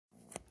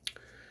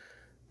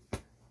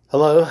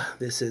Hello,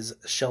 this is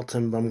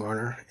Shelton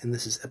Bumgarner, and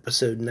this is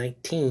episode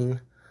 19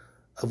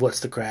 of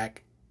What's the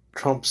Crack?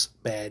 Trump's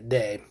Bad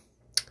Day.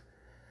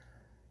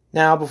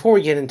 Now, before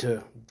we get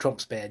into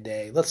Trump's bad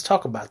day, let's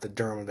talk about the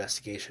Durham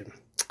investigation.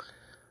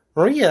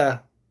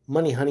 Maria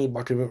Money Honey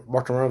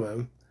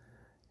Bartiromo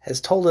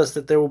has told us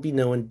that there will be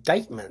no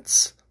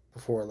indictments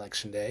before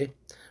Election Day,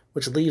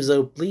 which leaves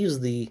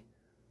the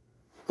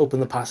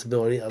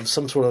possibility of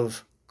some sort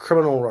of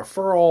criminal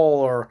referral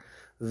or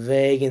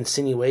vague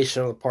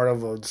insinuation on the part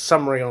of a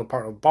summary on the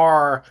part of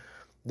Barr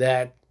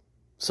that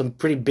some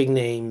pretty big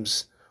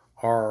names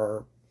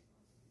are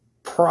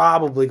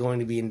probably going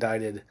to be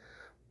indicted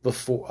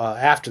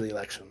after the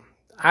election.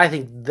 I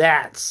think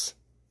that's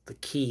the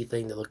key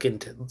thing to look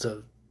into,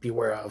 to be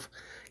aware of,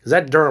 because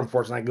that Durham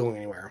report's not going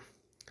anywhere,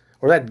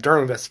 or that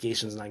Durham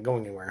investigation is not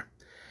going anywhere.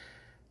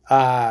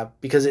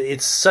 Because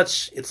it's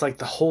like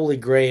the holy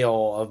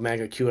grail of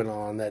MAGA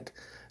QAnon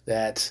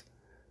that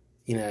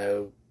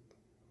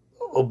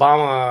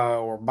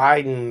Obama or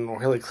Biden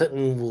or Hillary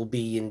Clinton will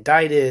be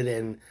indicted,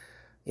 and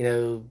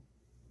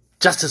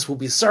justice will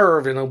be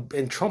served,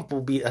 and Trump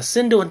will be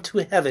ascended into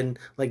heaven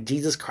like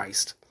Jesus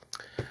Christ.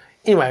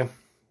 Anyway,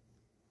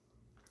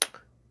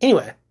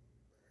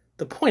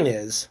 the point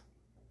is,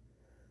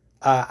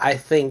 I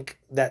think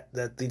that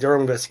the Durham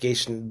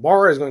investigation,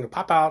 Barr is going to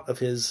pop out of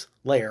his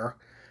lair,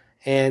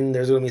 and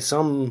there's going to be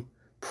some,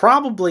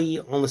 probably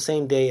on the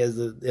same day as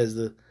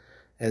the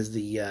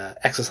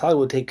Access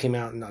Hollywood tape came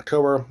out in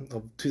October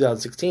of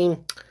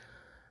 2016.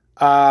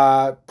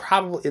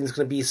 Probably it's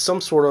going to be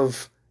some sort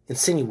of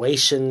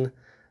insinuation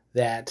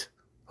that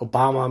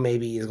Obama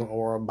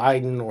or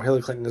Biden or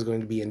Hillary Clinton is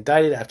going to be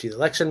indicted after the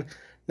election.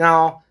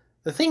 Now,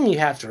 the thing you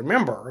have to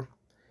remember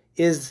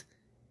is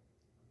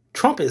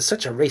Trump is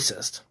such a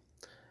racist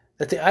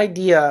that the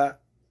idea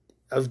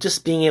of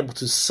just being able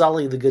to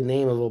sully the good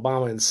name of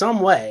Obama in some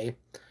way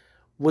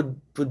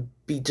would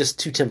be just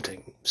too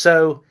tempting.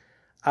 So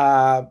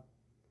I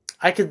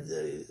could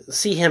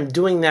see him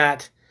doing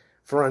that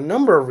for a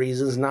number of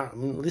reasons, not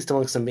least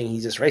amongst them being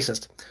he's just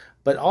racist,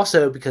 but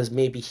also because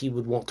maybe he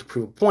would want to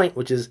prove a point,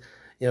 which is,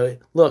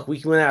 look,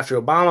 we went after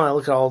Obama.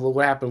 Look at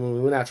what happened when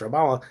we went after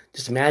Obama.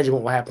 Just imagine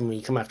what will happen when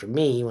you come after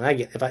me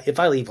if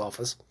I leave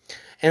office.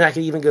 And I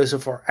could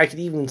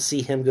even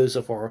see him go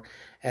so far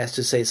as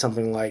to say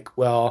something like,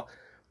 well,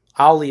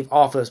 I'll leave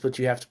office, but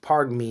you have to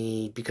pardon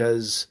me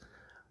because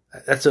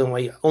that's the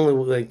only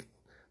way,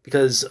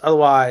 because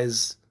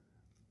otherwise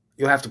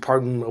you'll have to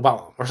pardon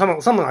Obama or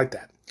something like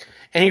that.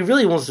 And he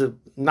really wants to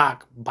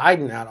knock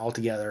Biden out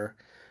altogether.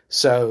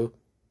 So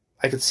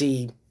I could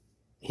see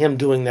him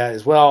doing that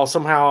as well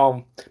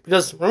somehow.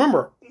 Because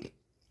remember,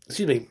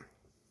 the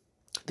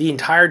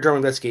entire Durham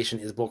investigation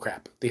is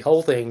bullcrap. The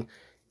whole thing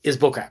is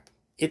bullcrap.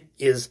 It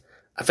is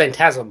a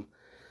phantasm.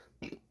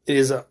 It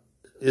is a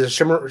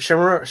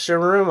chimera.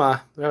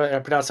 I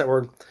pronounce that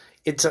word.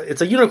 It's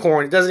a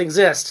unicorn. It doesn't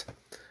exist.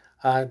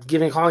 Calling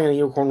it a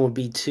unicorn would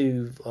be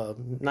too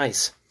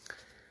nice.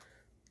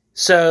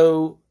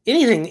 So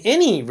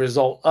any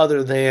result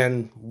other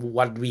than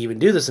why did we even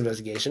do this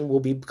investigation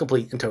will be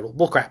complete and total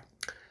bullcrap.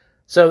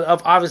 So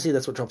obviously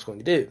that's what Trump's going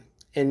to do.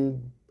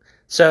 And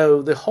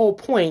so the whole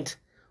point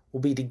will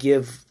be to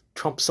give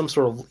Trump some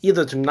sort of,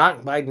 either to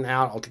knock Biden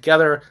out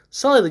altogether,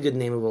 sully the good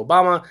name of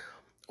Obama,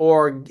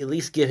 or at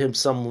least give him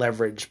some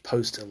leverage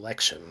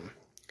post-election.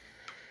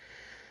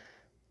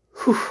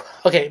 Whew.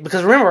 Okay,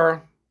 because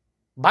remember,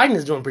 Biden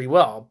is doing pretty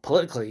well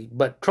politically,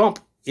 but Trump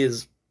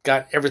is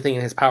got everything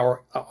in his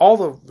power, all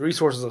the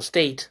resources of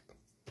state,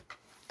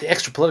 the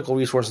extra political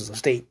resources of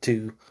state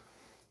to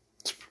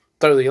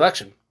throw the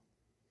election,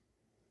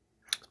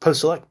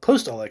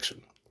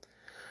 post-election,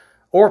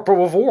 or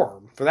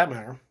before, for that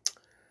matter.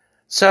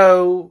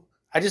 So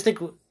I just think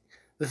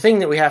the thing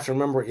that we have to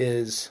remember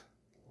is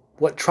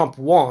what Trump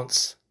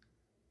wants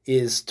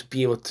is to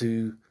be able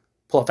to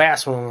pull a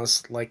fast one on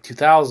us like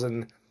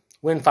 2000,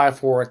 win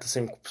 5-4 at the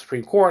same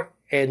Supreme Court,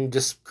 and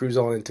just cruise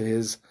on into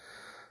his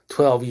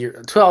 12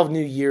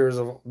 new years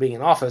of being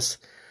in office.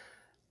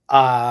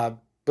 But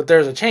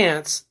there's a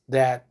chance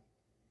that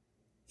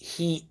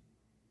he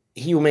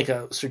will make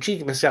a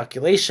strategic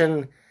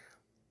miscalculation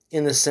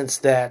in the sense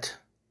that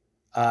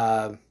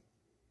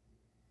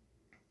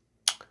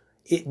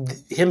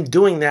him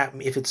doing that,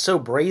 if it's so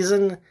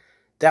brazen,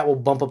 that will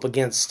bump up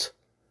against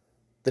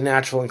the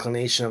natural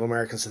inclination of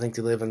Americans to think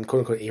they live in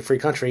quote-unquote a free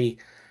country.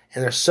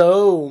 And there's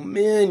so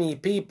many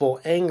people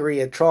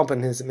angry at Trump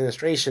and his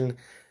administration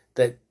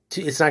that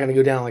it's not going to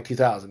go down like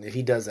 2000 if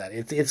he does that.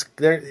 It's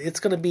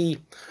going to be,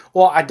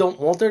 well, I don't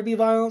want there to be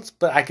violence,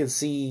 but I can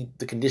see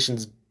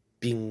the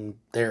being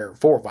there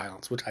for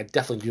violence, which I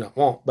definitely do not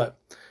want. But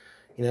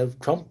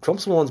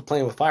Trump's the one's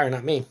playing with fire,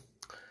 not me.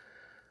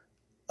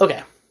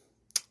 Okay,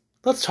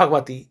 let's talk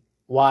about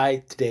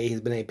why today has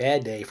been a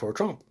bad day for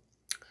Trump.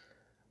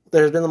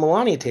 There's been the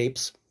Melania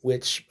tapes,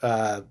 which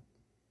are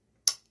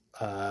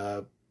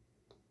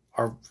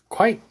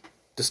quite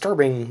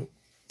disturbing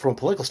from a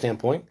political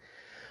standpoint.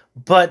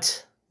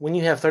 But when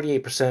you have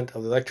 38%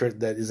 of the electorate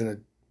that is in a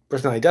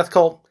personality death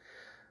cult,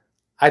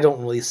 I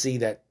don't really see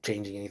that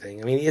changing anything.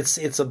 I mean, it's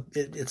a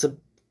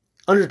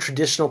under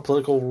traditional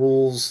political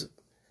rules,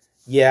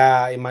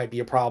 yeah, it might be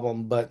a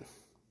problem, but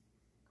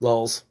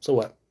lulz, so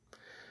what?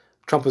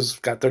 Trump has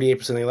got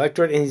 38% of the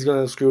electorate, and he's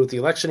going to screw with the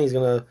election. He's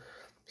going to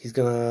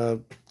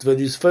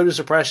use voter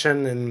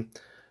suppression and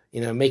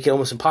make it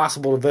almost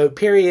impossible to vote.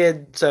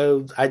 Period.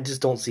 So I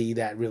just don't see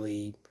that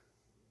really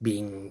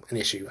being an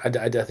issue. I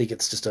think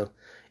it's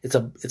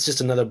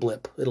just another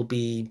blip. It'll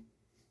be,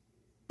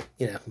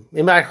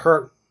 it might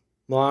hurt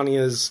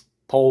Melania's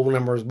poll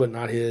numbers, but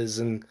not his,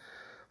 and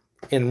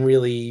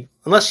really,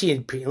 unless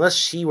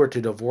she were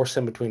to divorce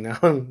him between now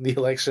and the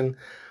election,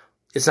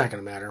 it's not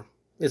going to matter.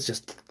 It's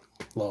just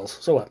lulz.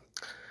 So what?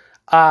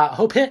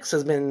 Hope Hicks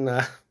has been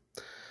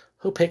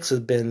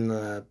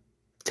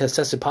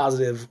tested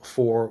positive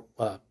for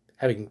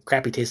having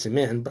crappy tasting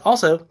men, but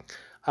also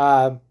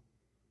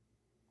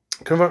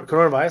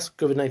coronavirus,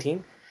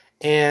 COVID-19,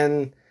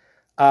 and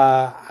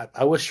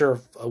I wish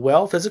her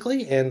well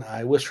physically, and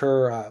I wish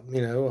her, I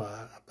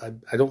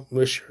don't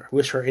wish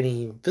her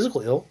any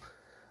physical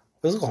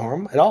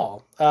harm at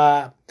all.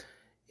 But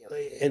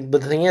the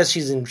thing is,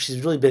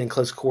 she's really been in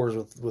close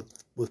quarters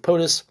with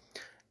POTUS,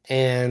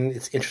 and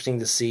it's interesting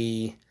to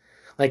see,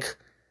 like,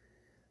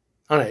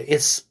 I don't know,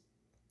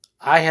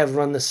 I have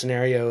run the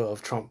scenario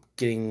of Trump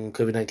getting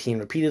COVID-19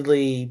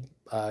 repeatedly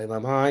in my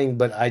mind,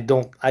 but I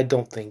don't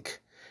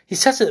think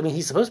he's tested. I mean,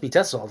 he's supposed to be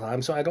tested all the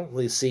time, so I don't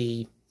really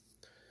see.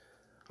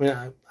 I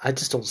mean, I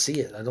just don't see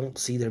it. I don't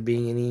see there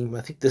being any.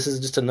 I think this is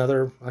just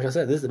another, like I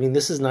said,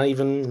 this is not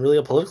even really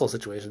a political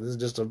situation. This is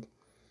just an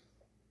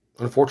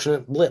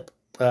unfortunate blip.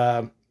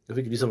 If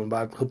we could do something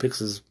about Hope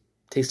Hicks's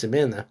taste in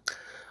men,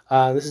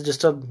 this is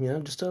just a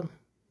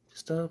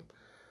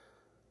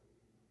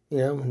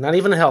not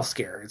even a health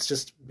scare. It's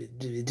just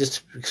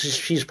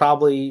she's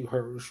probably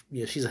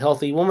she's a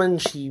healthy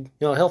woman. A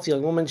healthy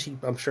young woman.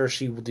 I'm sure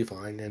she will do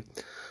fine, and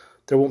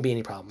there won't be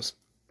any problems.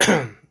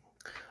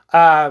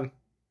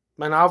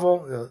 My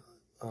novel,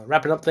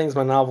 wrapping up things,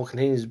 my novel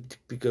continues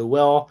to go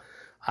well.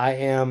 I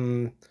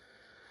am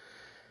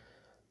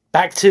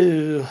back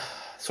to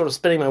sort of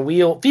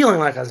feeling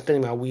like I'm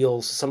spinning my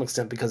wheels to some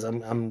extent, because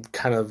I'm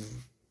kind of,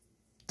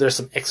 there's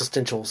some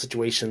existential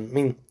situation. I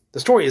mean,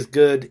 the story is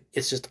good.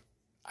 It's just,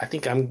 I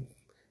think I'm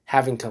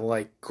having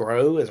to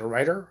grow as a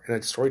writer and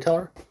a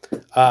storyteller.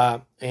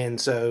 And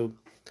so,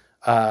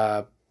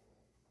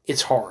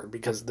 it's hard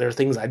because there are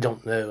things I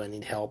don't know. I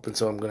need help. And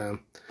so I'm going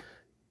to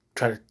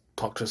try to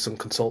talk to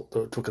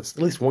at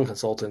least one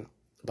consultant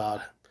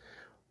about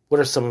what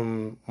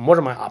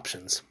are my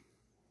options.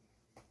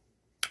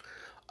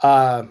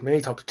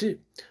 Maybe talk to two.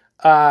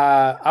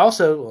 I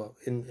also,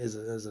 as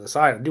an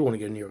aside, I do want to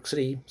go to New York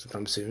City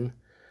sometime soon.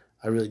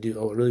 I really do.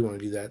 I really want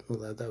to do that.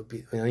 That would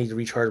be. I need to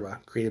recharge my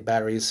creative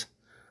batteries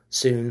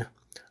soon.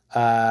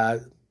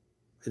 That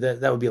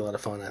would be a lot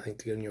of fun, I think,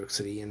 to go to New York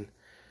City and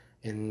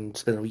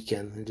spend a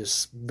weekend and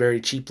just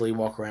very cheaply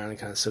walk around and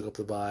kind of soak up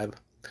the vibe.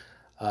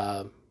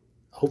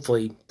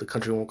 Hopefully the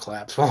country won't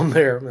collapse while I'm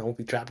there. I won't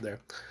be trapped there.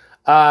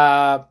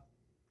 And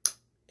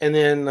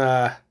then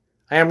I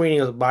am reading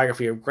a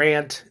biography of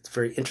Grant. It's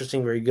very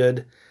interesting, very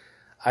good.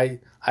 I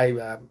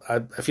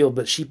feel a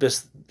bit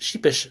sheepish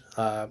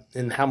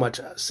in how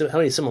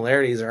many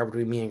similarities there are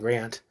between me and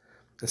Grant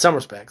in some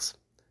respects.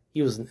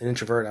 He was an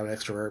introvert, I'm an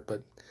extrovert,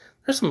 but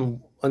there's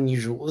some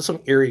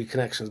eerie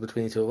connections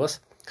between the two of us.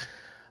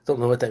 Don't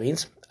know what that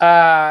means.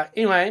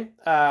 Anyway,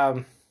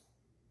 as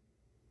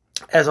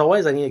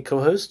always, I need a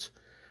co-host.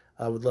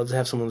 I would love to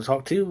have someone to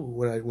talk to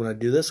when I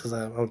do this, because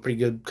I'm a pretty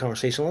good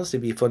conversationalist.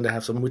 It'd be fun to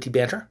have some witty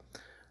banter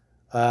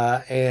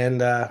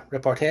and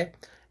repartee.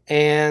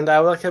 And I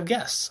would like to have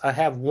guests. I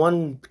have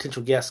one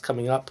potential guest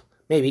coming up,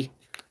 maybe.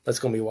 That's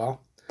going to be a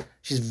while.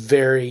 She's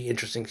very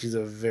interesting. She's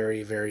a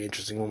very, very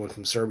interesting woman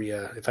from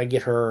Serbia. If I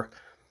get her,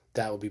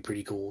 that would be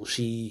pretty cool.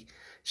 She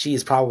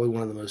is probably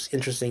one of the most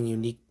interesting,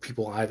 unique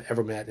people I've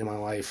ever met in my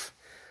life.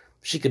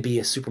 She could be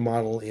a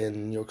supermodel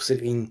in New York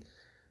City. I mean,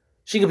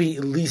 she could be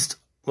at least,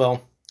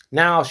 well,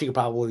 now she could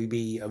probably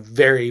be a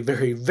very,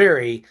 very,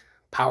 very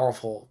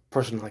powerful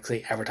person, like,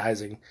 say,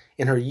 advertising.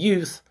 In her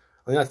youth,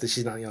 well, not that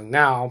she's not young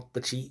now,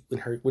 but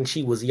when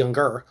she was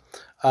younger,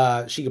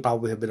 she could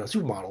probably have been a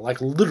supermodel, like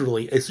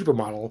literally a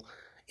supermodel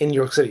in New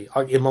York City,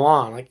 like in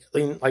Milan.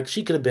 Like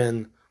she could have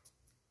been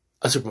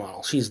a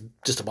supermodel. She's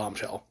just a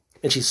bombshell.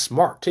 And she's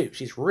smart, too.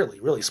 She's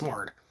really, really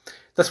smart.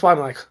 That's why I'm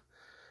like,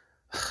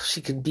 she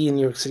could be in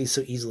New York City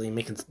so easily,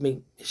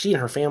 and she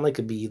and her family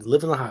could be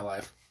living the high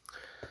life.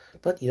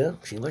 But,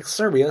 she likes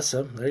Serbia,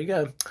 so there you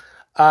go.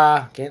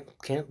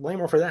 Can't blame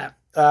her for that.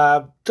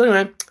 So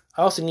anyway,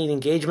 I also need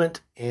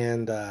engagement,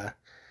 and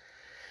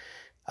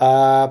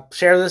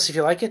share this if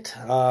you like it.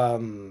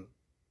 I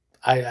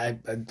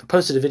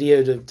posted a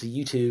video to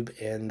YouTube,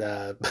 and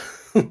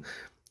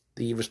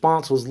the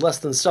response was less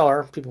than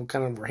stellar. People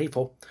kind of were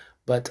hateful,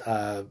 but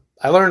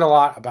I learned a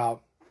lot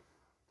about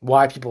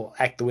why people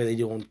act the way they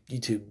do on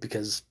YouTube,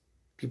 because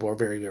people are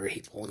very, very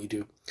hateful on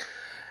YouTube.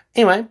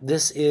 Anyway,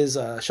 this is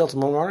Shelton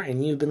Molnar,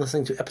 and you've been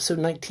listening to episode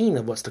 19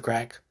 of What's the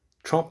Crack?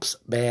 Trump's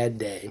Bad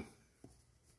Day.